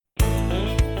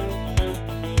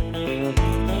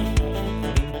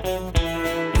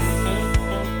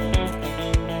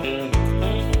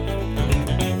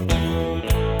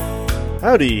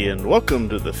Howdy, and welcome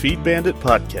to the Feed Bandit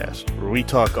Podcast, where we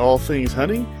talk all things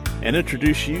hunting and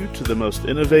introduce you to the most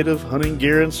innovative hunting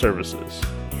gear and services.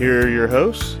 Here are your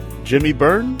hosts, Jimmy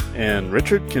Byrne and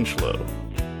Richard Kinchlow.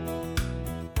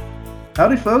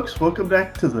 Howdy, folks. Welcome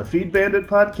back to the Feed Bandit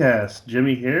Podcast.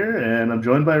 Jimmy here, and I'm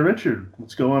joined by Richard.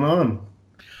 What's going on?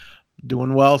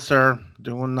 Doing well, sir.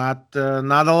 Doing not a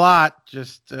lot.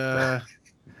 Just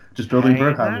building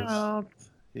bird houses.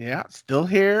 Yeah, still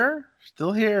here.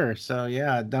 So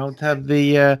yeah, don't have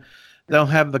the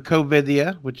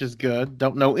COVIDia, which is good.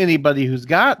 Don't know anybody who's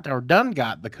got or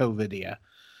got the COVIDia.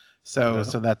 So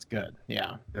that's good.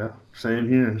 Yeah. Yeah. Same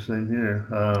here.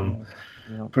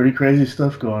 Pretty crazy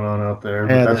stuff going on out there.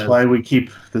 But that's why we keep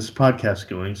this podcast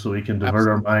going, so we can divert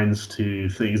our minds to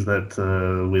things that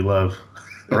we love.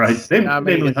 Right?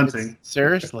 Mainly hunting.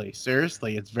 Seriously,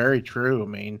 it's very true. I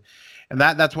mean, and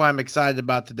that's why I'm excited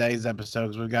about today's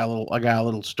episode, because I got a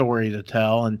little story to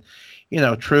tell. And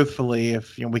truthfully,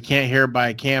 if we can't hear by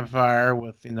a campfire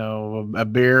with a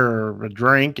beer or a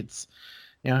drink, it's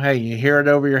hey, you hear it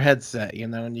over your headset,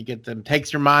 and you get them,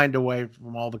 takes your mind away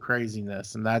from all the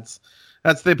craziness, and that's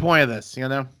the point of this,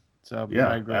 So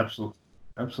yeah,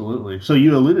 absolutely. So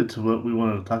you alluded to what we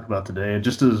wanted to talk about today, and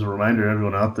just as a reminder,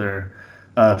 everyone out there,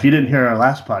 if you didn't hear our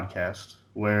last podcast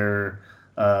where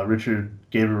Richard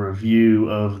gave a review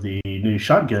of the new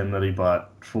shotgun that he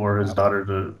bought for his daughter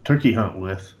to turkey hunt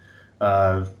with,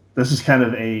 this is kind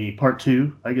of a part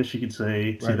two, I guess you could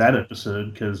say, to that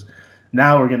episode, because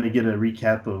now we're going to get a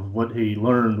recap of what he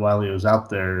learned while he was out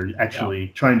there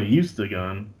actually trying to use the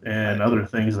gun and other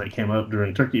things that came up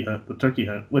during the turkey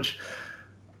hunt, which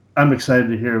I'm excited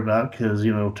to hear about because,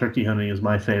 turkey hunting is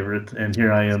my favorite. And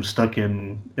here I am stuck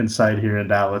inside here in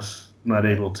Dallas, not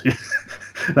able to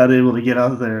get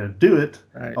out there and do it.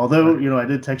 Right. Although, I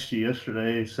did text you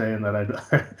yesterday saying that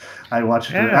I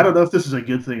watched it. I don't know if this is a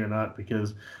good thing or not,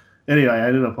 because anyway, I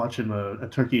ended up watching a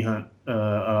turkey hunt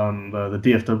on the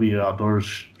DFW Outdoors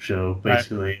show,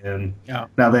 basically. Right. And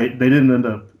now they didn't end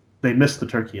up, they missed the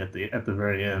turkey at the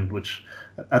very end, which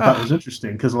I thought was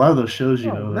interesting, because a lot of those shows,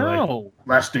 they're like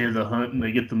last day of the hunt and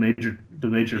they get the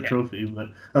major trophy. But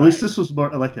at least this was more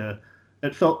like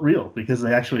it felt real because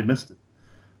they actually missed it.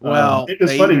 Well, it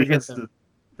was funny because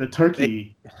the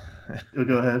turkey.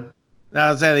 Go ahead.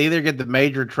 I was saying they either get the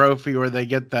major trophy or they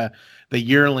get the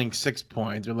yearling 6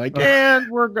 points. They're like, and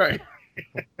we're going.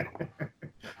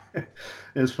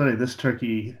 It's funny. This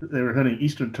turkey, they were hunting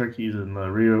eastern turkeys in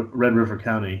Red River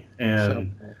County,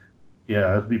 and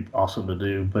it'd be awesome to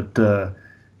do. But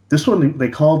this one, they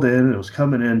called in. It was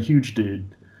coming in, huge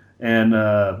dude, and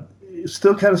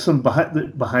still kind of some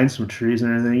behind some trees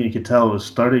and everything. You could tell it was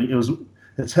starting.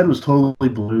 Its head was totally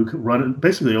blue, running,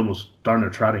 basically almost darn near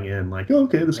trotting in, like,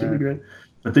 okay, this is gonna be great.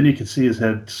 But then you can see his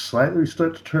head slightly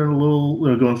start to turn a little,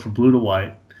 going from blue to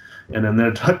white, and then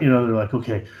they're like,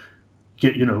 okay,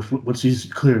 get once he's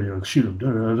clear, shoot him,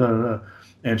 da, da, da, da.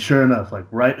 And sure enough, like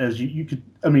right as you could,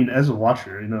 I mean, as a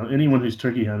watcher, anyone who's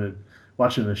turkey hunted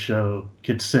watching the show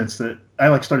could sense that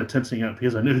I started tensing up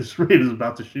because I knew this Reed was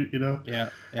about to shoot, Yeah.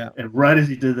 And right as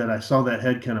he did that, I saw that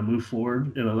head kind of move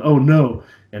forward, oh no,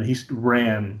 and he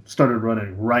started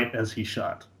running right as he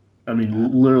shot. I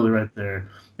mean, literally right there,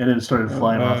 and then it started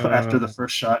flying off after the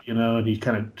first shot, and he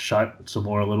kind of shot some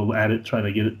more a little at it, trying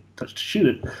to get it to shoot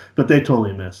it, but they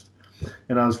totally missed.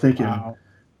 And I was thinking,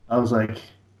 I was like,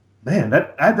 man,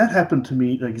 that happened to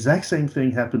me. The exact same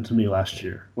thing happened to me last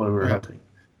year while we were hunting.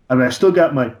 I mean, I still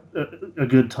got a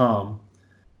good Tom,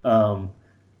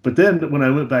 but then when I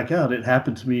went back out, it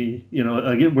happened to me,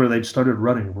 again, where they started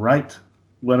running right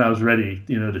when I was ready,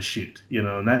 to shoot,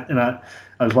 and I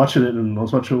was watching it, and I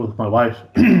was watching it with my wife,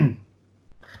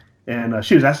 and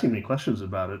she was asking me questions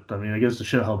about it. I mean, I guess to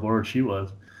show how bored she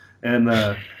was, and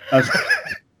I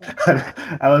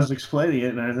was explaining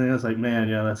it and everything. I was like, man,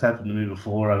 that's happened to me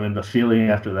before. I mean, the feeling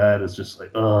after that is just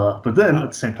like, but then at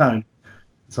the same time,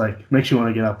 it's like makes you want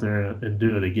to get out there and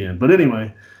do it again. But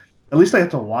anyway, at least I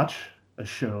have to watch a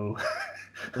show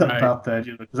about that,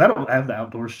 because I don't have the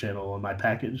Outdoors channel on my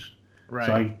package.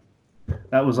 Right. So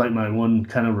that was like my one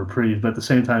kind of reprieve. But at the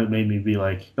same time, it made me be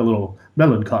like a little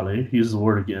melancholy, use the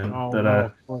word again,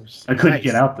 I couldn't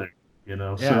get out there,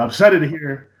 So I'm excited to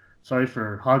hear. Sorry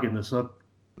for hogging this up,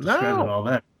 describing all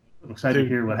that. I'm excited to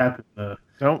hear what happened.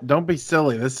 Don't be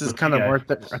silly. This is kind of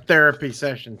a therapy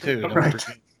session too. Right.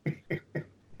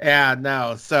 Yeah,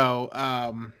 no. So,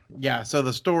 so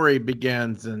the story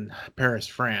begins in Paris,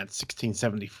 France,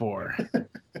 1674.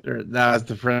 That's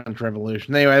the French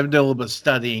Revolution. Anyway, I've done a little bit of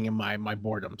studying in my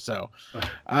boredom. So,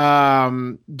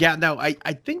 yeah, no,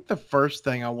 I think the first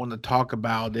thing I want to talk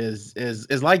about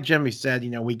is like Jimmy said,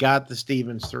 we got the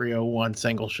Stevens 301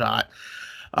 single shot.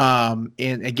 And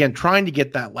again, trying to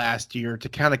get that last year to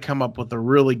kind of come up with a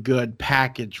really good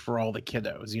package for all the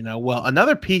kiddos, Well,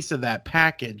 another piece of that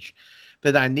package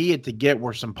that I needed to get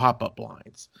were some pop-up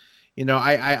blinds.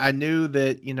 I knew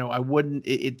that, I wouldn't,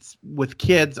 it's with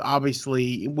kids,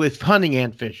 obviously, with hunting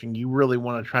and fishing, you really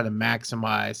want to try to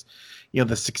maximize,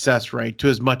 the success rate to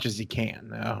as much as you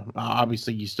can.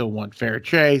 Obviously, you still want fair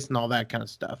chase and all that kind of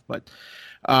stuff. But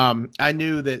I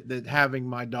knew that having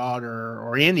my daughter,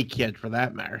 or any kid for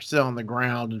that matter, sit on the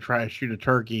ground and try to shoot a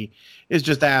turkey is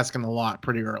just asking a lot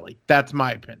pretty early. That's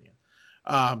my opinion.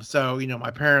 So,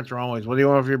 my parents are always, what do you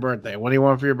want for your birthday? What do you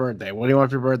want for your birthday? What do you want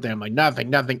for your birthday? I'm like,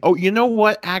 nothing. Oh, you know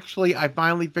what? Actually, I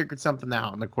finally figured something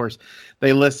out. And of course,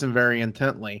 they listen very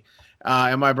intently.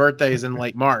 And my birthday is in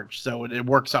late March. So it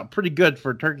works out pretty good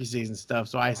for turkey season stuff.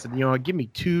 So I said, give me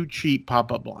 2 cheap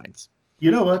pop-up blinds. You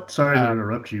know what? Sorry to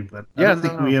interrupt you, but I don't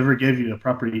think we ever gave you a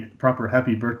proper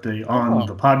happy birthday on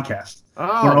the podcast.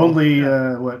 We're only,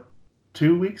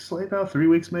 2 weeks late now, 3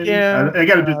 weeks maybe. Yeah, I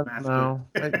got to do the math. No,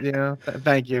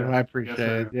 thank you. I appreciate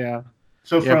it. Yeah.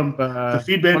 So from the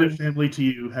Feed Bandit family to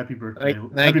you, happy birthday!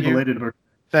 Happy belated birthday!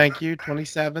 Thank you.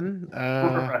 27.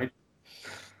 Right.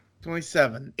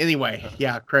 27. Anyway,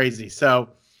 yeah, crazy. So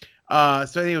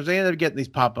anyways, I ended up getting these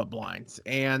pop-up blinds,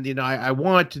 and I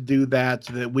wanted to do that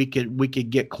so that we could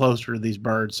get closer to these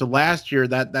birds. So last year,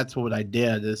 that's what I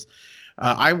did is.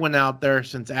 I went out there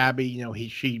since Abby,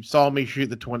 she saw me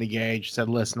shoot the 20 gauge, said,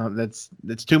 listen, that's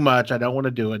too much. I don't want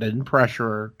to do it. I didn't pressure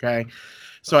her. Okay.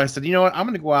 So I said, you know what? I'm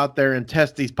going to go out there and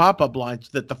test these pop-up blinds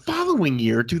that the following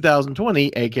year, 2020,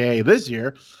 AKA this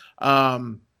year,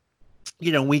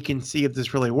 we can see if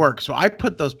this really works. So I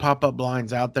put those pop-up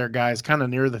blinds out there, guys, kind of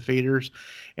near the feeders.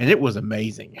 And it was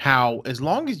amazing how, as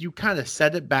long as you kind of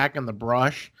set it back in the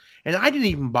brush, and I didn't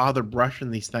even bother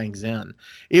brushing these things in.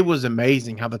 It was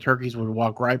amazing how the turkeys would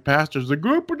walk right past us. Like,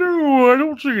 I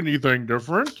don't see anything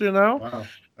different, Wow.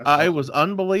 It was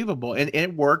unbelievable. And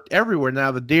it worked everywhere.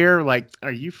 Now, the deer, like,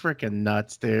 are you freaking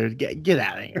nuts, dude? Get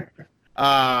out of here.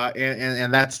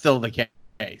 And that's still the case.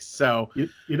 So,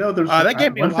 there's that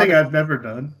gave me one thing I've never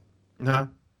done. Uh-huh.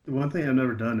 One thing I've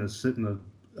never done is sit in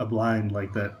a blind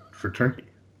like that for turkey.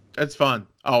 It's fun.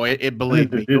 Oh, it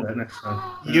believe me. Do that next time.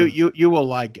 You will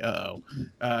like. Yeah,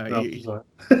 you're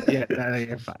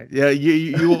fine. Yeah,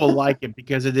 you will like it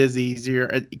because it is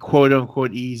easier, quote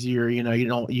unquote easier.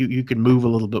 You can move a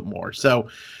little bit more. So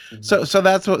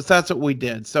that's what we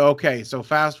did. So okay, so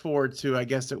fast forward to, I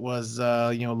guess it was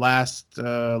last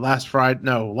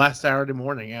Saturday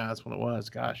morning. Yeah, that's when it was.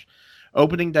 Gosh,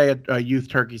 opening day of youth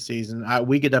turkey season.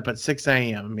 We get up at 6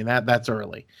 a.m. I mean that's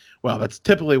early. Well, that's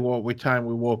typically time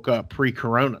we woke up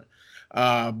pre-corona.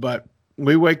 But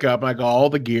we wake up and I got all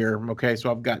the gear. Okay. So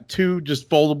I've got 2 just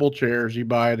foldable chairs you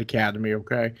buy at Academy.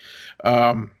 Okay.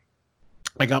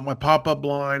 I got my pop-up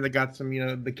blind. I got some,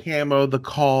 the camo, the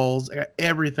calls, I got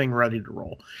everything ready to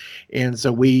roll. And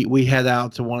so we head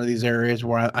out to one of these areas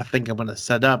where I think I'm going to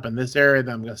set up. In this area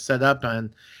that I'm going to set up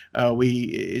in,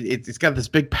 it's got this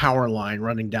big power line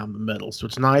running down the middle. So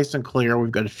it's nice and clear.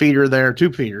 We've got a feeder there,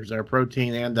 2 feeders there,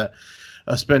 protein and a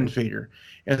spin feeder.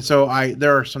 And so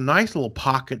there are some nice little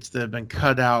pockets that have been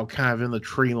cut out kind of in the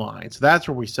tree line. So that's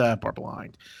where we set up our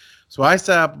blind. So I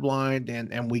set up a blind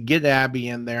and we get Abby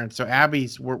in there. And so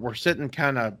we're sitting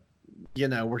kind of,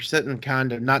 we're sitting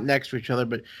kind of not next to each other,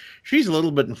 but she's a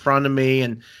little bit in front of me.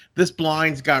 And this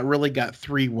blind's got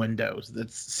 3 windows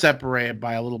that's separated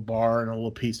by a little bar and a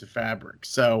little piece of fabric.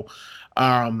 So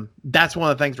that's one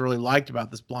of the things I really liked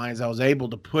about this blind is I was able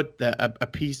to put a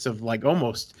piece of like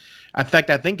almost, in fact,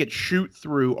 I think it's shoot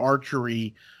through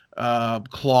archery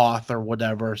cloth or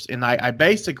whatever. And I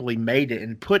basically made it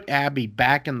and put Abby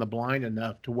back in the blind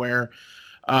enough to where,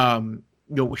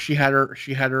 she had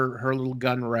her little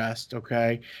gun rest.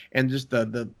 Okay. And just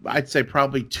I'd say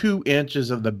probably 2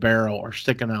 inches of the barrel are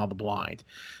sticking out of the blind.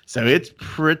 So it's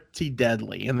pretty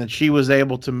deadly. And then she was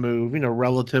able to move,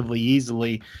 relatively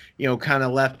easily, kind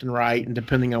of left and right and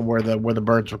depending on where the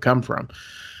birds would come from.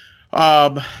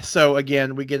 So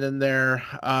again, we get in there,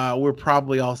 we're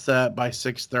probably all set by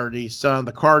 6:30. So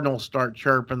the cardinals start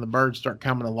chirping, the birds start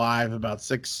coming alive about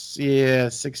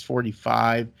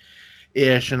 6:45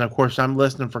 ish. And of course I'm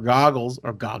listening for goggles.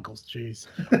 Jeez.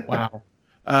 Wow.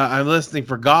 I'm listening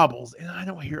for gobbles and I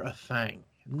don't hear a thing,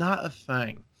 not a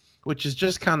thing, which is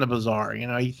just kind of bizarre.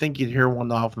 You think you'd hear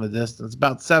one off in the distance.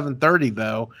 About 7:30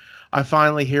 though, I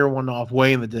finally hear one off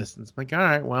way in the distance. I'm like, all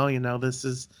right, well,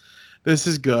 This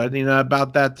is good.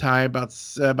 About that time, about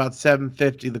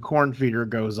 7:50, the corn feeder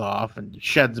goes off and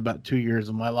sheds about 2 years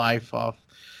of my life off.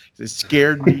 It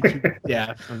scared me to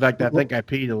death. In fact, I think I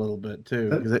peed a little bit too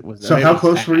because it was. So It how was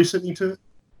close were you sad. sitting to it?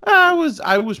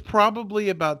 I was probably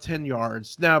about 10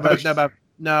 yards. No,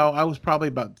 I was probably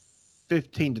about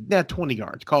 15 to 20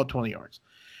 yards. Call it 20 yards.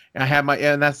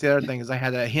 And that's the other thing is I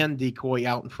had a hen decoy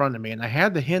out in front of me, and I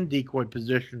had the hen decoy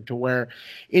positioned to where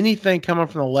anything coming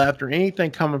from the left or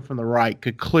anything coming from the right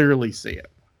could clearly see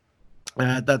it.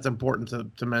 That's important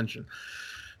to mention.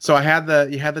 So you had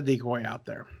the decoy out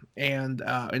there, and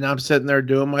I'm sitting there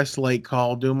doing my slate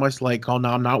call.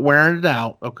 Now I'm not wearing it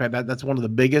out. Okay, that's one of the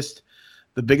biggest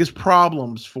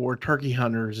problems for turkey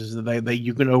hunters is that they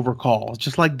you can overcall. It's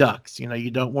just like ducks. You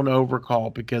don't want to overcall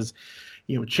because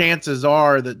chances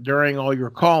are that during all your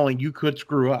calling you could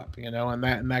screw up, and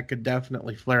that could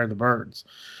definitely flare the birds.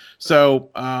 So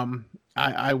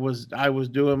I was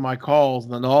doing my calls,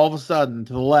 and then all of a sudden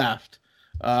to the left,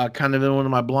 kind of in one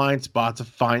of my blind spots, I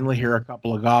finally hear a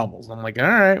couple of gobbles. I'm like, all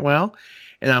right, well,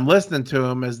 and I'm listening to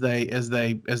them as they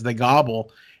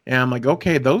gobble, and I'm like,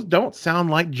 okay, those don't sound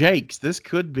like jakes. This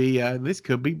could be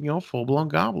full blown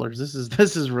gobblers.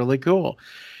 This is really cool.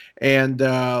 And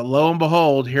lo and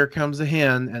behold, here comes a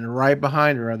hen, and right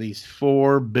behind her are these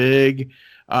four big,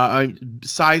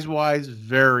 size-wise,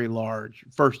 very large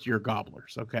first-year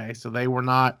gobblers. Okay, so they were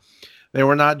not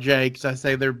jakes. I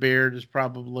say their beard is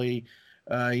probably,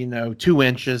 2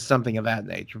 inches, something of that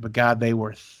nature. But God, they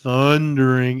were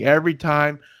thundering every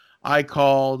time I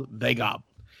called. They gobbled,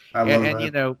 I and, love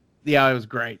and that. yeah, it was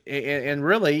great. And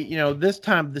really, this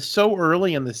so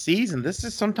early in the season, this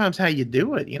is sometimes how you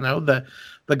do it.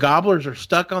 The gobblers are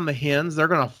stuck on the hens. They're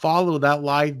going to follow that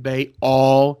live bait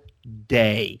all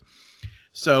day.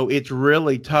 So it's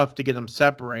really tough to get them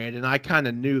separated. And I kind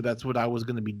of knew that's what I was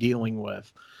going to be dealing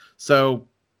with. So,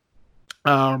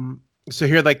 so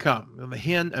here they come. The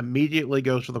hen immediately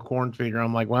goes for the corn feeder.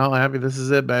 I'm like, well, Abby, this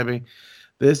is it, baby.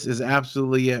 This is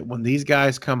absolutely it. When these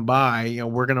guys come by,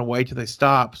 we're gonna wait till they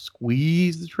stop,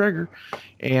 squeeze the trigger,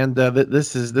 and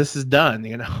this is done.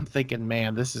 I'm thinking,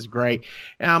 man, this is great.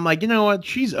 And I'm like, you know what?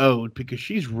 She's owed because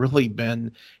she's really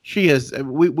been. She is.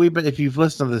 We've been. If you've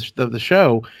listened to the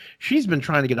show, she's been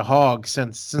trying to get a hog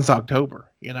since October.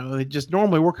 It just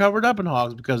normally we're covered up in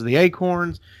hogs because of the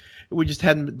acorns. We just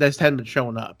hadn't been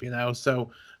showing up. So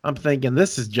I'm thinking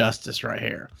this is justice right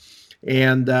here.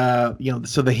 And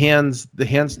so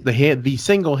the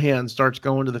single hen starts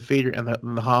going to the feeder, and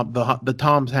the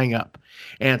toms hang up,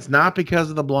 and it's not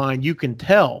because of the blind. You can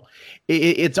tell.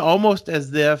 It's almost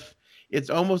as if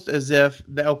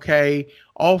okay,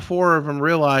 all four of them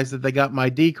realize that they got my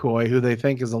decoy, who they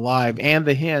think is alive, and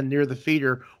the hen near the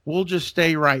feeder. We'll just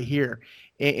stay right here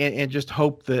and just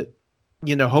hope that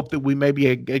we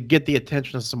maybe get the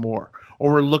attention of some more,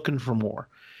 or we're looking for more.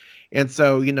 And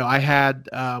so,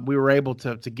 we were able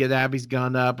to get Abby's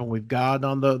gun up, and we've got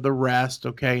on the rest.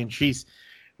 Okay.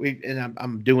 And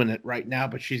I'm doing it right now,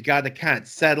 but she's got to kind of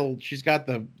settle. She's got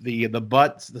the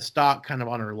butts, the stock kind of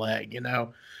on her leg,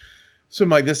 So I'm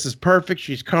like, this is perfect.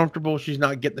 She's comfortable. She's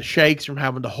not getting the shakes from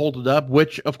having to hold it up,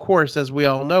 which of course, as we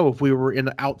all know, if we were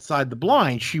outside the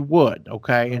blind, she would.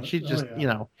 Okay. And she just,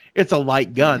 Yeah. It's a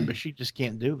light gun, but she just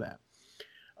can't do that.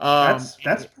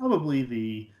 That's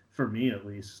probably for me at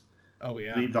least, Oh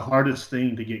yeah. the hardest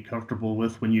thing to get comfortable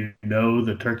with when you know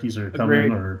the turkeys are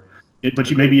coming, Agreed.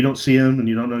 but maybe you don't see them and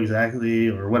you don't know exactly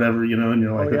or whatever, and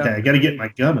you're like, Oh yeah. okay, I got to get my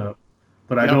gun up,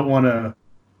 but I Yep. don't want to,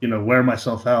 wear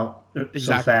myself out so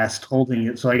Exactly. fast holding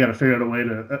it. So I got to figure out a way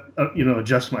to,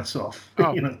 adjust myself.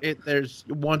 Oh, there's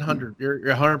 100. You're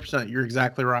 100%. You're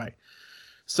exactly right.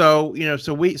 So,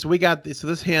 we got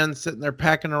this hen sitting there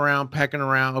pecking around.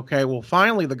 Okay. Well,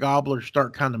 finally the gobblers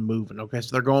start kind of moving. Okay.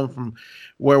 So they're going from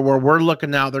where we're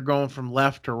looking now. They're going from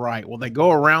left to right. Well, they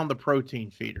go around the protein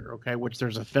feeder. Okay. Which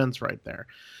there's a fence right there.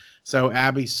 So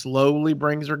Abby slowly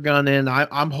brings her gun in.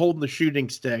 I'm holding the shooting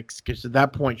sticks because at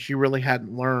that point she really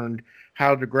hadn't learned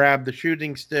how to grab the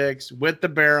shooting sticks with the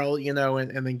barrel, and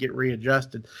then get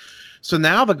readjusted. So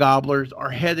now the gobblers are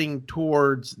heading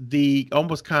towards the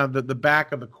almost kind of the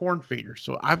back of the corn feeder.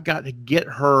 So I've got to get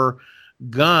her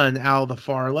gun out of the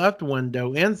far left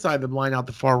window, inside the blind out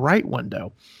the far right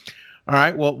window. All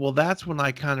right. Well, that's when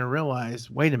I kind of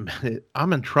realized, wait a minute,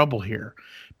 I'm in trouble here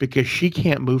because she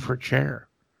can't move her chair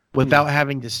without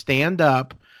having to stand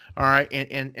up. All right.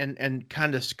 And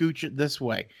kind of scooch it this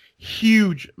way.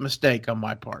 Huge mistake on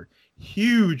my part.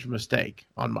 Because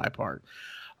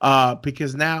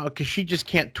she just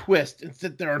can't twist and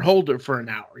sit there and hold it for an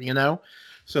hour,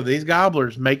 So these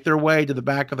gobblers make their way to the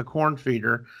back of the corn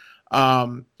feeder.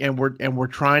 And we're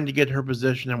trying to get her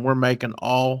position, and we're making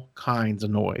all kinds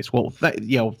of noise. Well,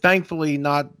 thankfully,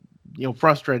 not,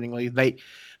 frustratingly,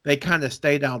 they kind of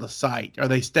stayed out of sight, or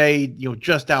they stayed,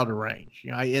 just out of range.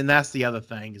 And that's the other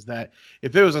thing, is that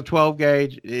if it was a 12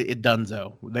 gauge, it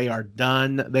donezo. They are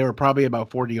done. They were probably about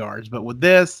 40 yards. But with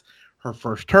this, her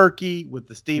first turkey with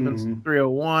the Stevens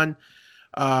 301,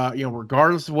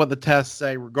 regardless of what the tests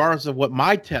say, regardless of what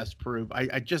my tests prove,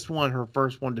 I just want her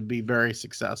first one to be very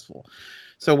successful.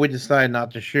 So we decided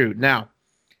not to shoot. Now,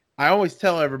 I always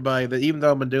tell everybody that even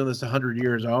though I've been doing this 100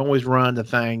 years, I always run to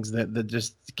things that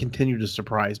just continue to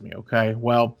surprise me. Okay.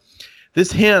 Well,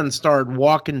 this hen started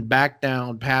walking back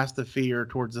down past the feeder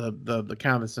towards the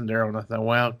kind of Sendero, and I thought,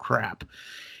 well, crap.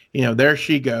 There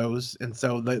she goes. And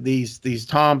so these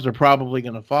toms are probably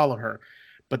going to follow her,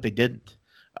 but they didn't.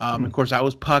 Of course, I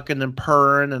was pucking and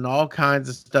purring and all kinds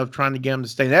of stuff, trying to get them to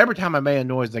stay. And every time I made a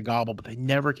noise, they gobbled, but they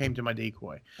never came to my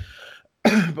decoy.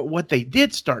 But what they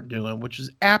did start doing, which is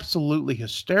absolutely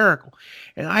hysterical,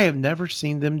 and I have never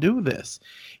seen them do this,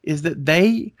 is that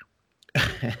they,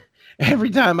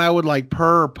 every time I would like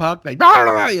purr or puck, they'd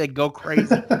go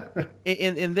crazy.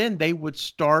 and then they would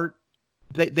start,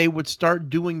 they would start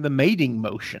doing the mating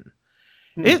motion.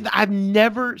 I've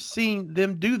never seen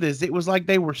them do this. It was like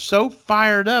they were so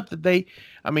fired up that they,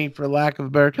 for lack of a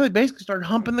better term, they basically started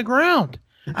humping the ground.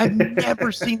 I've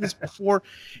never seen this before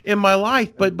in my life,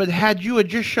 but had you had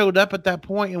just showed up at that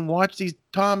point and watched these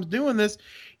toms doing this,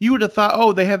 you would have thought,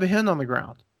 oh, they have a hen on the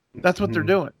ground. That's what they're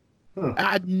doing.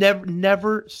 I'd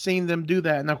never seen them do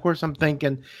that. And of course I'm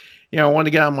thinking, I want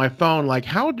to get on my phone, like,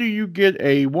 how do you get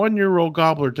a 1-year-old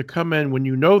gobbler to come in when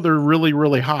they're really,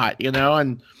 really hot,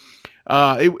 and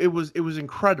it was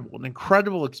incredible, an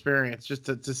incredible experience just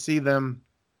to see them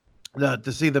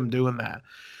doing that.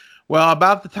 Well,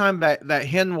 about the time that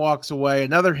hen walks away,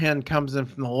 another hen comes in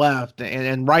from the left,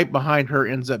 and right behind her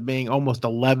ends up being almost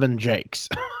 11 Jakes.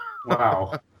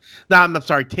 Wow. No, I'm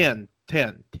sorry, 10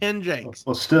 Jakes.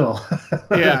 Well, still.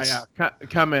 yeah,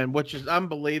 come in, which is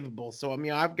unbelievable. So,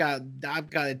 I've got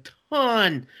a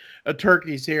ton of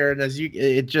turkeys here, and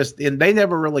and they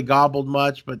never really gobbled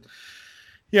much, but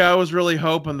yeah, I was really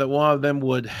hoping that one of them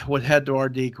would head to our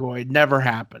decoy. It never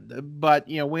happened. But,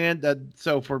 we ended,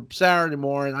 so for Saturday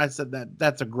morning, I said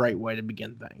that's a great way to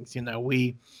begin things.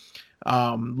 We,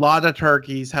 lot of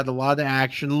turkeys, had a lot of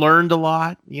action, learned a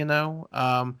lot, and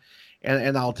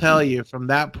I'll tell you, from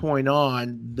that point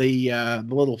on, the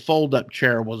little fold-up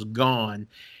chair was gone.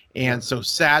 And so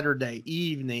Saturday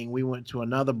evening, we went to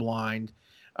another blind,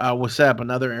 we set up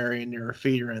another area near a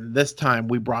feeder, and this time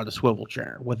we brought a swivel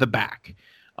chair with a back.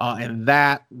 And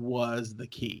that was the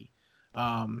key.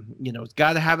 It's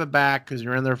got to have a back because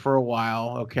you're in there for a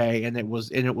while, okay? And it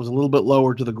was a little bit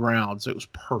lower to the ground, so it was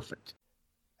perfect.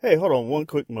 Hey, hold on one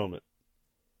quick moment.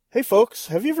 Hey folks,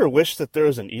 have you ever wished that there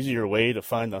was an easier way to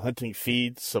find the hunting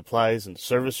feeds, supplies, and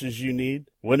services you need,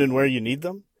 when and where you need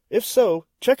them? If so,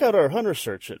 check out our hunter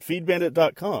search at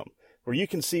feedbandit.com, where you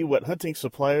can see what hunting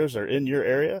suppliers are in your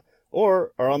area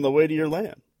or are on the way to your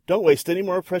land. Don't waste any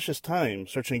more precious time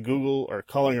searching Google or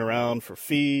calling around for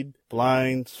feed,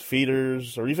 blinds,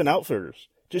 feeders, or even outfitters.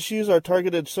 Just use our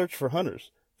targeted search for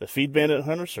hunters, the Feed Bandit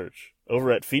Hunter Search,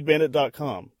 over at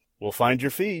feedbandit.com. We'll find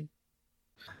your feed.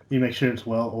 You make sure it's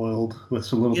well oiled with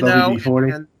some little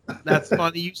WD-40. And that's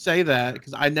funny you say that,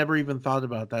 because I never even thought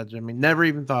about that, Jimmy. Never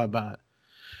even thought about it.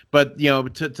 But,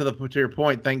 to your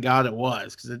point, thank God it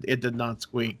was, because it did not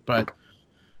squeak. But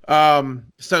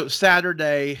so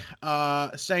Saturday,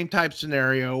 same type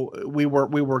scenario. We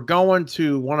were going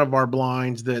to one of our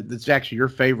blinds that's actually your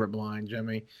favorite blind,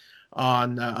 Jimmy,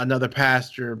 on another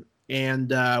pasture, and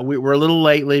we were a little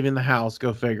late leaving the house.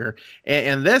 Go figure.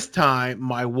 And this time,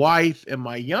 my wife and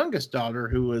my youngest daughter,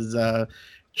 who was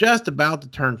just about to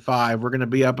turn 5, we're going to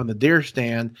be up in the deer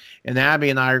stand, and Abby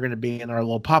and I are going to be in our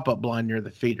little pop-up blind near the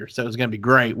feeder. So it's going to be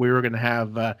great. We were going to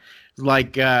have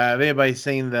if anybody's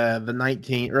seen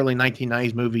the early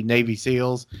 1990s movie Navy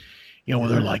SEALs, where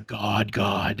they're like, God,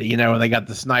 where they got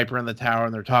the sniper in the tower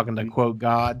and they're talking to quote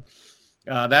God.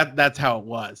 That's how it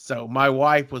was. So my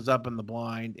wife was up in the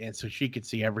blind, and so she could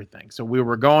see everything. So we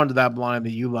were going to that blind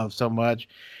that you love so much.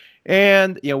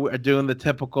 And we're doing the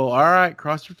typical, all right,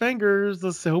 cross your fingers.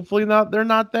 Let's hopefully they're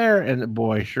not there. And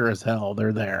boy, sure as hell,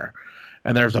 they're there.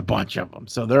 And there's a bunch of them.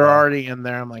 So they're already in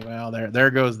there. I'm like, well, there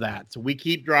goes that. So we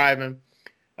keep driving.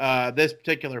 This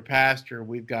particular pasture,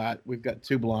 we've got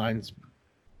 2 blinds,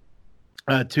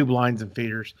 2 blinds and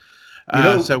feeders.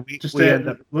 So we end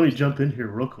up. Let me jump in here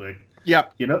real quick. Yeah.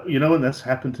 When that's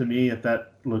happened to me at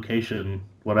that location,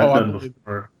 what I've done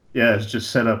before, is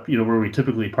just set up, where we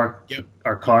typically park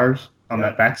our cars on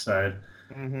that backside.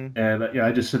 And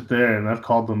I just sit there and I've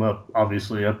called them up,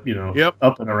 obviously up, Yep.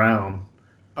 up and around.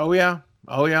 Oh yeah.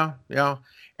 Oh yeah. Yeah.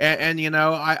 And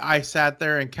I sat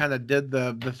there and kind of did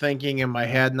the thinking in my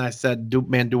head, and I said,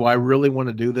 do I really want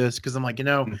to do this? Because I'm like,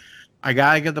 I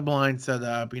gotta get the blind set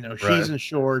up. She's in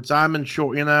shorts, I'm in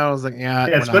short. I was like, yeah,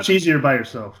 it's much easier by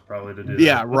yourself probably to do.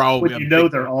 Yeah, that. When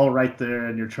they're all right there,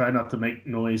 and you're trying not to make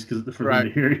noise for them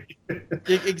to hear you.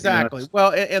 Exactly.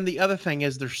 Well, and the other thing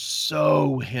is they're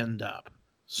so henned up.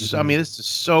 So, I mean, this is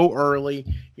so early.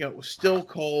 It was still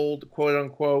cold, quote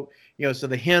unquote. So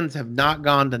the hens have not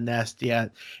gone to nest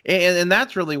yet, and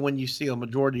that's really when you see a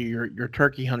majority of your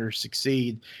turkey hunters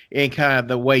succeed in kind of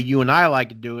the way you and I like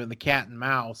to do it, the cat and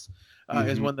mouse.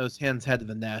 Is when those hens head to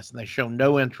the nest and they show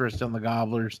no interest in the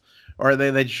gobblers, or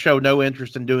they show no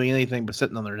interest in doing anything but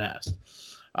sitting on their nest.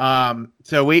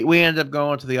 So we ended up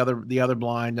going to the other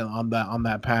blind on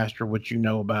that pasture, which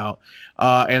about,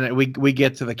 and we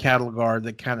get to the cattle guard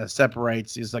that kind of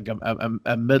separates. It's like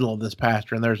a middle of this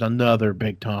pasture, and there's another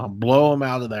big tom. Blow him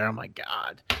out of there! I'm like,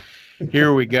 God,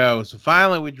 here we go. So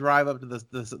finally, we drive up to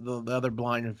the other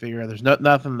blind and figure there's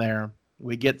nothing there.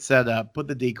 We get set up, put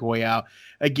the decoy out.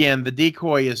 Again, the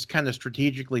decoy is kind of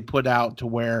strategically put out to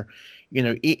where,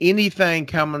 anything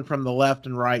coming from the left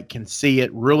and right can see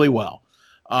it really well.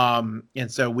 And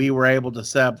so we were able to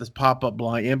set up this pop-up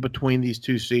blind in between these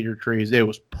two cedar trees. It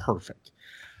was perfect.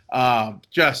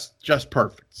 Just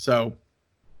perfect. So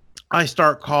I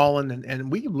start calling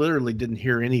and we literally didn't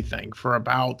hear anything for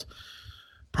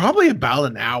probably about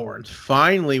an hour. And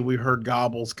finally we heard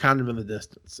gobbles kind of in the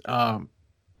distance.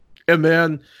 And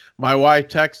then my wife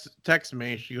texts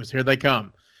me. She goes, "Here they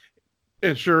come."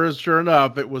 And sure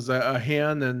enough, it was a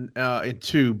hen and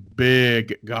two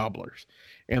big gobblers.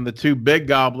 And the two big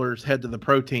gobblers head to the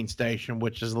protein station,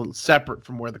 which is a little separate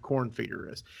from where the corn feeder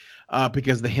is,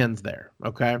 because the hen's there.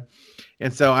 Okay.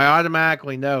 And so I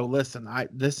automatically know, listen,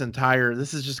 this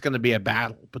is just going to be a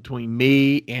battle between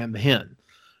me and the hen,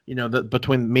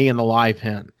 between me and the live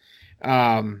hen.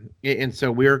 And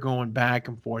so we're going back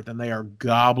and forth, and they are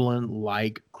gobbling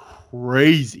like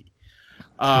crazy.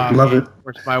 Love it. Of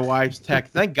course, my wife's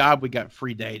text. Thank God we got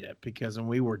free data, because and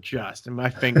my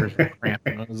fingers were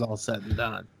cramping when it was all said and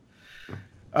done.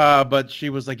 But she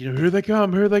was like, here they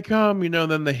come.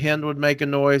 Then the hen would make a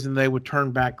noise and they would turn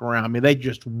back around. I mean, they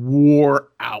just wore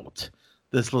out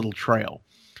this little trail.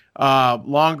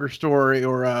 Longer story,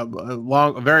 or a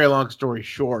very long story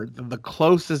short, the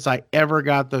closest I ever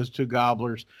got those two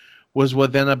gobblers was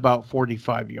within about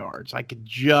 45 yards. I could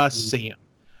just see them.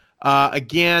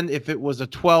 Again, if it was a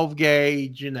 12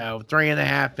 gauge,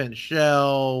 3.5-inch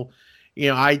shell,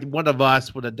 one of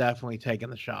us would have definitely taken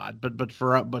the shot. But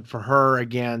for her,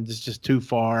 again, just too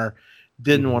far.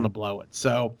 Didn't want to blow it.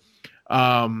 So,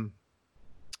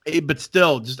 but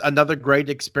still, just another great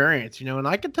experience, and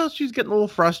I could tell she's getting a little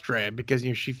frustrated because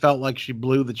she felt like she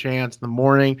blew the chance in the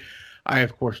morning. I,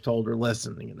 of course, told her,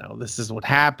 listen, this is what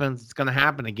happens. It's going to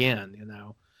happen again,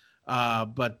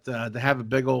 But to have a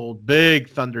big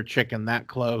thunder chicken that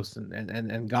close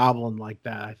and gobbling like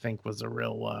that, I think was a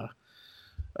real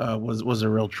was a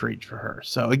real treat for her.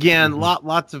 So again,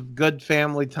 lots of good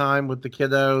family time with the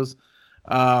kiddos.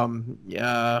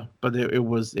 But it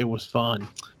was fun.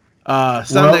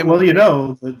 Sunday. Well,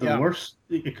 the worst.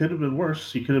 It could have been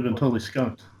worse. You could have been totally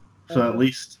skunked. So at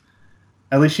least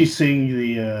she's seeing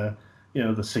the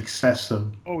the success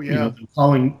of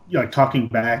calling, talking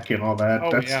back and all that.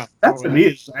 To me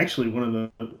is actually one of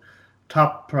the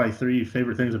top probably 3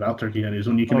 favorite things about turkey hunting is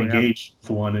when you can engage with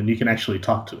one and you can actually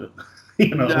talk to it.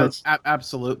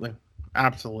 Absolutely.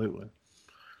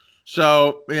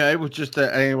 So it was just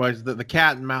anyways. The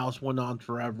cat and mouse went on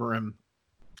forever, and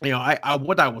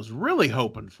what I was really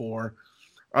hoping for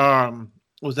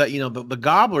was that, the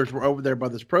gobblers were over there by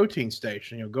this protein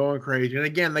station, going crazy. And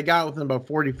again, they got within about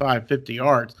 45, 50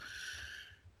 yards.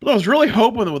 But I was really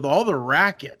hoping that with all the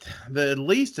racket that at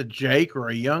least a Jake or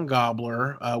a young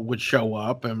gobbler would show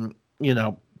up and,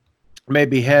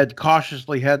 maybe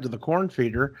cautiously head to the corn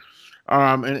feeder.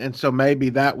 And so maybe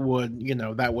that would,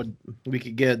 we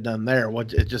could get it done there.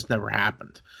 It just never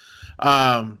happened.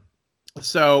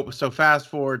 So fast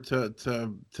forward to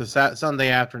Sunday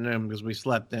afternoon, because we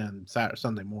slept in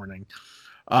Sunday morning.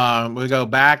 We go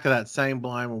back to that same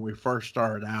blind when we first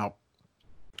started out,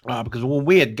 because when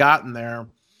we had gotten there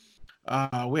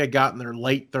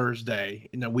late Thursday.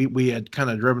 We had kind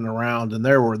of driven around, and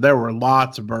there were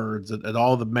lots of birds at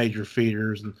all the major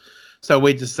feeders, and so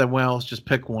we just said, well, let's just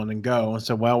pick one and go. And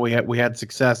so, well, we had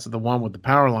success at the one with the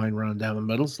power line running down the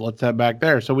middle, so let's head back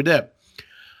there. So we did.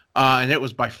 And it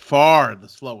was by far the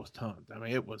slowest hunt. I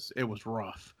mean, it was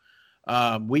rough.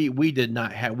 We did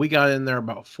not have. We got in there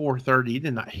about 4:30.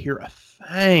 Did not hear a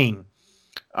thing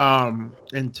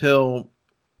until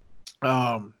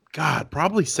God,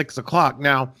 probably 6 o'clock.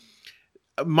 Now,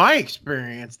 my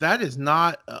experience, that is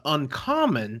not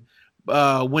uncommon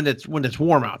when it's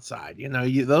warm outside.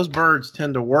 Those birds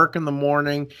tend to work in the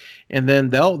morning, and then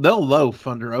they'll loaf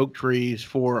under oak trees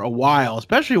for a while,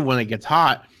 especially when it gets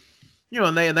hot.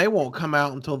 And they won't come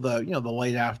out until the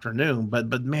late afternoon.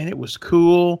 But man, it was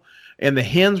cool, and the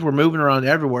hens were moving around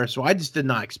everywhere. So I just did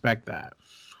not expect that.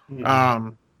 Mm-hmm.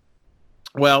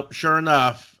 Well, sure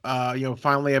enough,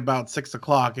 finally about 6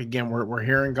 o'clock again, we're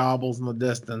hearing gobbles in the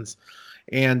distance,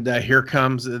 and here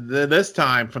comes this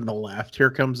time from the left. Here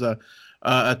comes a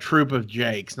troop of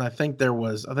jakes, and I think there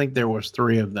was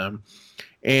 3 of them.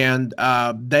 And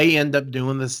they end up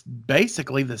doing this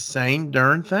basically the same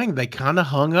darn thing. They kind of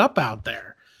hung up out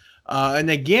there. And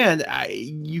again,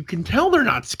 you can tell they're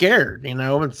not scared,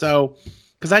 And so,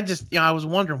 because I was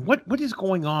wondering what is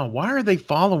going on? Why are they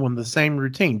following the same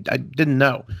routine? I didn't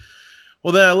know.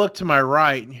 Well, then I looked to my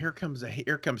right, and here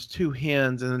comes 2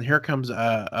 hens, and then here comes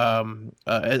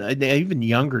an even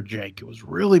younger jake. It was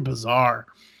really bizarre,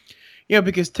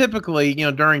 because typically,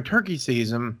 during turkey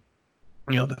season,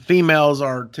 the females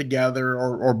are together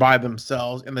or by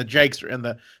themselves, and the jakes and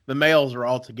the males are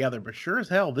all together. But sure as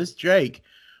hell, this jake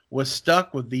was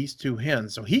stuck with these 2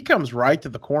 hens. So he comes right to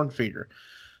the corn feeder.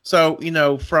 So,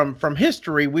 from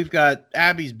history, we've got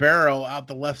Abby's barrel out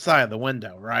the left side of the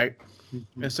window, right?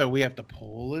 Mm-hmm. And so we have to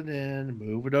pull it in,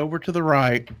 move it over to the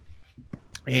right.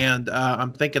 And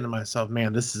I'm thinking to myself,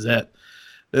 man, this is it.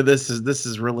 This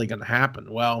is really going to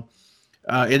happen. Well,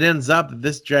 it ends up that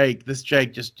this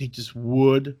Jake just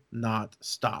would not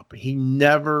stop. He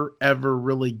never ever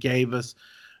really gave us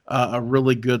a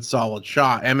really good solid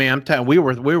shot. I mean, I'm telling we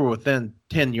were within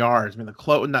 10 yards. I mean,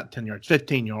 not 10 yards,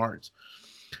 15 yards.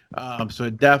 So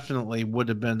it definitely would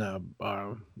have been an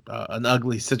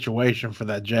ugly situation for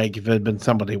that Jake if it had been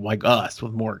somebody like us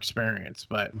with more experience.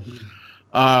 But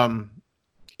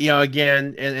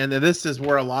again, and this is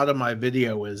where a lot of my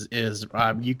video is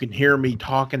you can hear me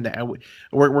talking to,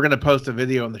 we're going to post a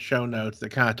video in the show notes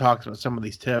that kind of talks about some of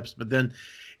these tips, but then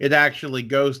it actually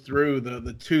goes through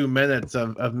the 2 minutes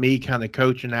of me kind of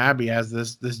coaching Abby as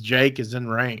this Jake is in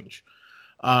range.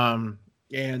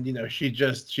 And,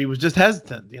 she was just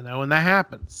hesitant, and that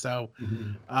happens. So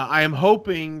I am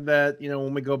hoping that,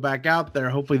 when we go back out there,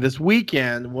 hopefully this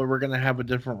weekend, we're going to have a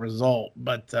different result.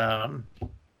 But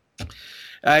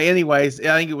anyways,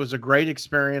 I think it was a great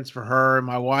experience for her. And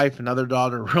my wife and other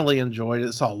daughter really enjoyed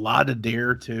it. Saw a lot of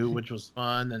deer too, which was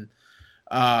fun. And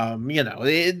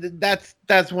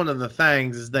that's one of the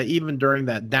things is that even during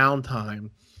that downtime,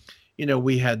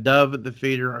 we had dove at the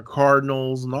feeder and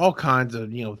cardinals and all kinds of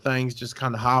things just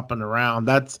kind of hopping around.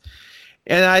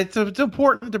 It's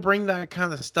important to bring that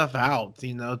kind of stuff out,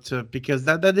 because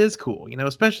that is cool,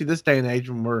 especially this day and age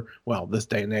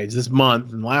this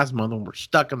month and last month when we're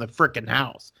stuck in the freaking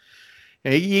house.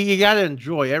 You got to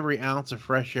enjoy every ounce of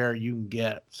fresh air you can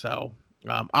get. So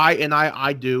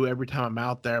I do every time I'm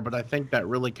out there, but I think that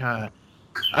really kind of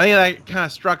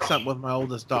struck something with my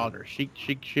oldest daughter. She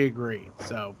agreed.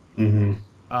 So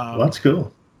well, that's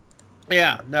cool.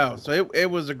 Yeah, no. So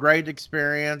it was a great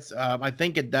experience. I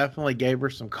think it definitely gave her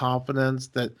some confidence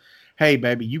that, hey,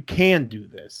 baby, you can do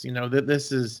this. That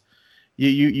this is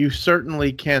you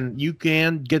certainly can. You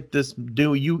can get this.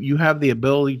 You have the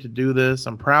ability to do this.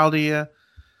 I'm proud of you.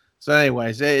 So,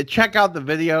 anyways, check out the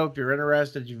video if you're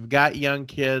interested. You've got young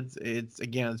kids. It's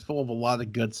full of a lot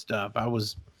of good stuff. I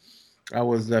was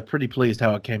pretty pleased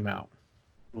how it came out.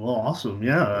 Well, awesome.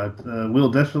 Yeah, we'll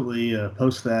definitely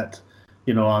post that,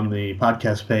 on the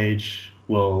podcast page.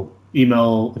 We'll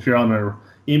email, if you're on our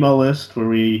email list where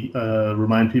we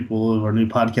remind people of our new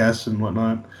podcasts and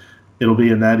whatnot, it'll be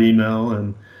in that email.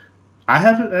 And I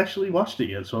haven't actually watched it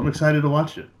yet, so I'm excited to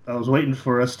watch it. I was waiting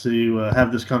for us to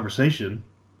have this conversation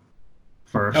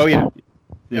first. Oh, yeah.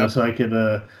 So I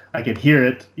could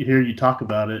hear you talk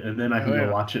about it, and then I can go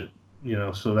watch it.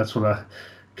 So that's what I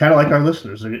kind of like our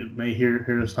listeners. They may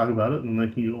hear us talk about it, and they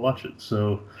can go watch it.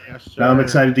 So now I'm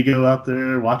excited to go out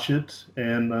there, watch it,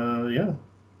 and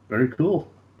very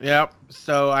cool. Yep.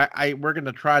 So we're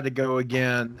gonna try to go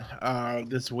again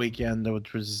this weekend,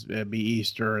 which was be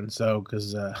Easter, and so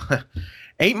because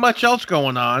ain't much else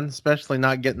going on, especially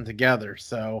not getting together.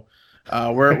 So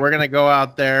we're gonna go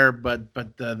out there, but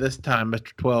this time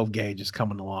Mr. 12 Gauge is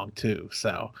coming along too.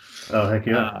 So heck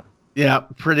yeah. Yeah,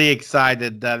 pretty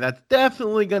excited. That's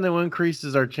definitely going to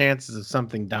increases our chances of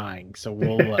something dying. So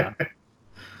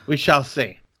we shall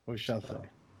see. We shall see.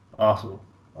 Awesome.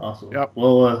 Yep.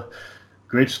 Well,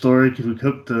 great story. We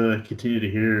hope to continue to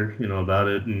hear, about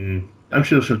it, and I'm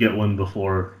sure she'll get one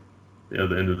before, the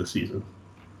end of the season.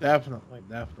 Definitely.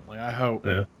 I hope.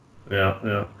 Yeah.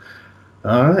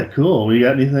 All right, cool. We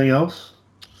got anything else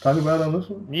to talk about on this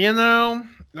one?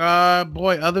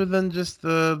 Boy, other than just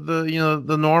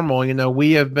the normal,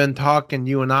 we have been talking,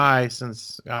 you and I,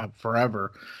 since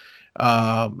forever.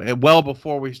 Well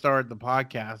before we started the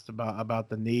podcast about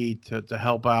the need to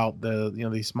help out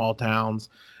these small towns,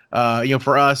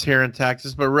 for us here in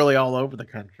Texas, but really all over the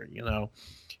country,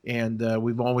 and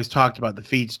we've always talked about the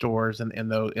feed stores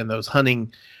and those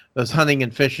hunting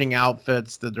and fishing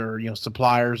outfits that are,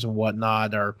 suppliers and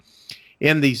whatnot are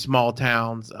in these small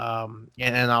towns.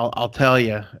 And I'll tell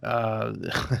you,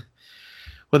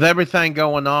 with everything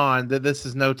going on, this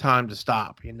is no time to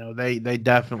stop. They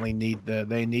definitely need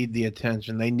the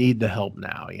attention. They need the help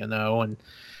now. And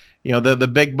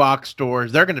the big box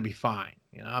stores, they're going to be fine.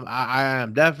 I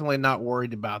am definitely not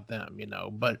worried about them.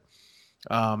 But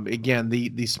again,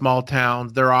 the small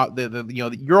towns, you're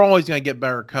always going to get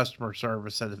better customer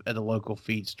service at a local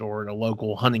feed store and a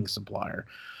local hunting supplier.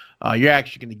 You're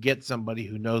actually going to get somebody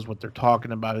who knows what they're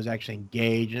talking about, who's actually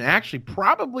engaged, and actually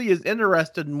probably is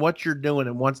interested in what you're doing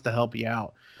and wants to help you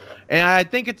out. And I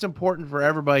think it's important for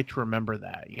everybody to remember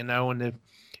that, and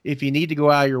if you need to go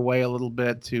out of your way a little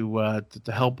bit to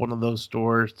help one of those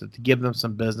stores, to give them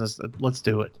some business, let's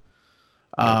do it.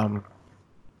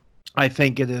 I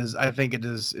think it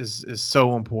is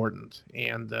so important.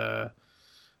 And,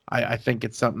 I think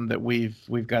it's something that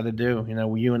we've got to do.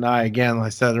 You and I, again, like I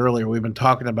said earlier, we've been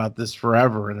talking about this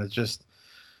forever, and it's just,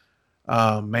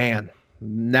 man,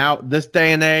 now this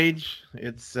day and age,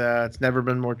 it's never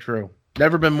been more true,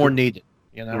 never been more needed.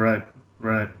 Right.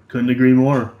 Couldn't agree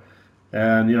more.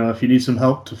 And if you need some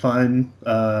help to find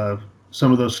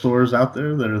some of those stores out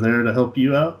there that are there to help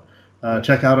you out,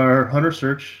 check out our hunter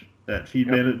search at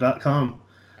feedbandit.com.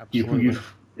 Absolutely.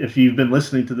 If you've been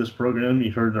listening to this program,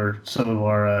 you've heard some of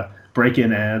our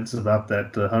break-in ads about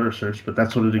that hunter search, but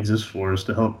that's what it exists for, is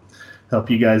to help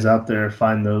you guys out there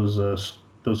find those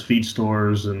feed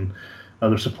stores and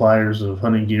other suppliers of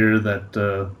hunting gear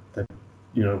that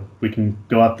we can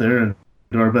go out there and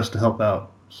do our best to help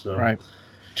out. So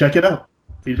check it out.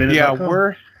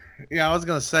 Feedbandit.com. I was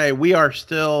gonna say, we are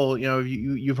still,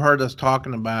 you've heard us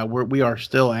talking about, we are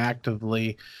still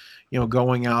actively,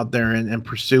 going out there and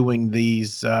pursuing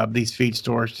these feed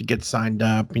stores to get signed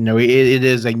up. It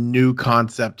is a new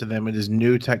concept to them. It is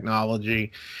new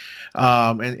technology.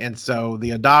 And so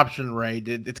the adoption rate,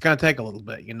 it's going to take a little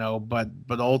bit,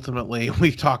 but ultimately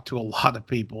we've talked to a lot of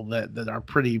people that are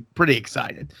pretty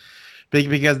excited,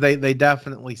 because they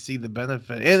definitely see the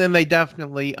benefit, and then they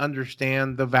definitely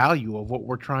understand the value of what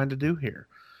we're trying to do here.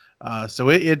 So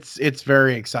it's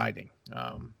very exciting.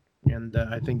 And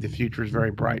I think the future is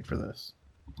very bright for this.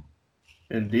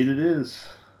 Indeed it is.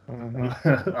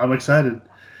 I'm excited.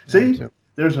 See,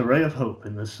 there's a ray of hope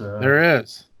in this. There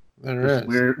is.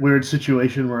 Weird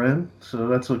situation we're in. So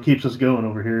that's what keeps us going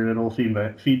over here at Old Feed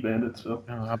Bandit. So.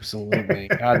 Oh, absolutely.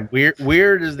 God,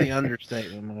 weird is the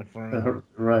understatement, my friend.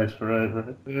 Right.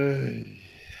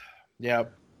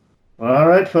 Yep. Well, all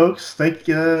right, folks.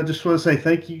 Just want to say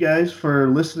thank you guys for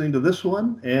listening to this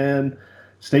one, and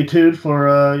stay tuned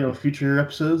for future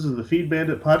episodes of the Feed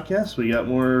Bandit podcast. We got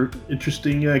more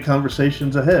interesting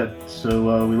conversations ahead.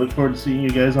 So we look forward to seeing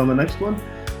you guys on the next one.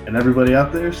 And everybody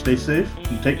out there, stay safe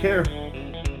and take care.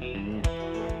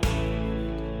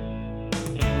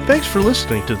 Thanks for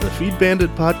listening to the Feed Bandit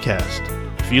podcast.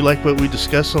 If you like what we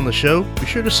discuss on the show, be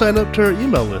sure to sign up to our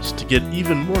email list to get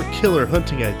even more killer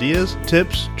hunting ideas,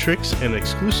 tips, tricks, and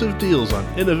exclusive deals on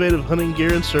innovative hunting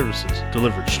gear and services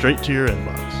delivered straight to your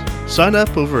inbox. Sign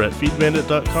up over at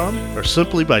feedbandit.com or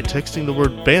simply by texting the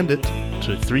word bandit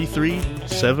to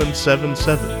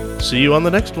 33777. See you on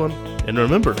the next one, and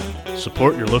remember,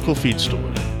 support your local feed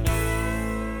store.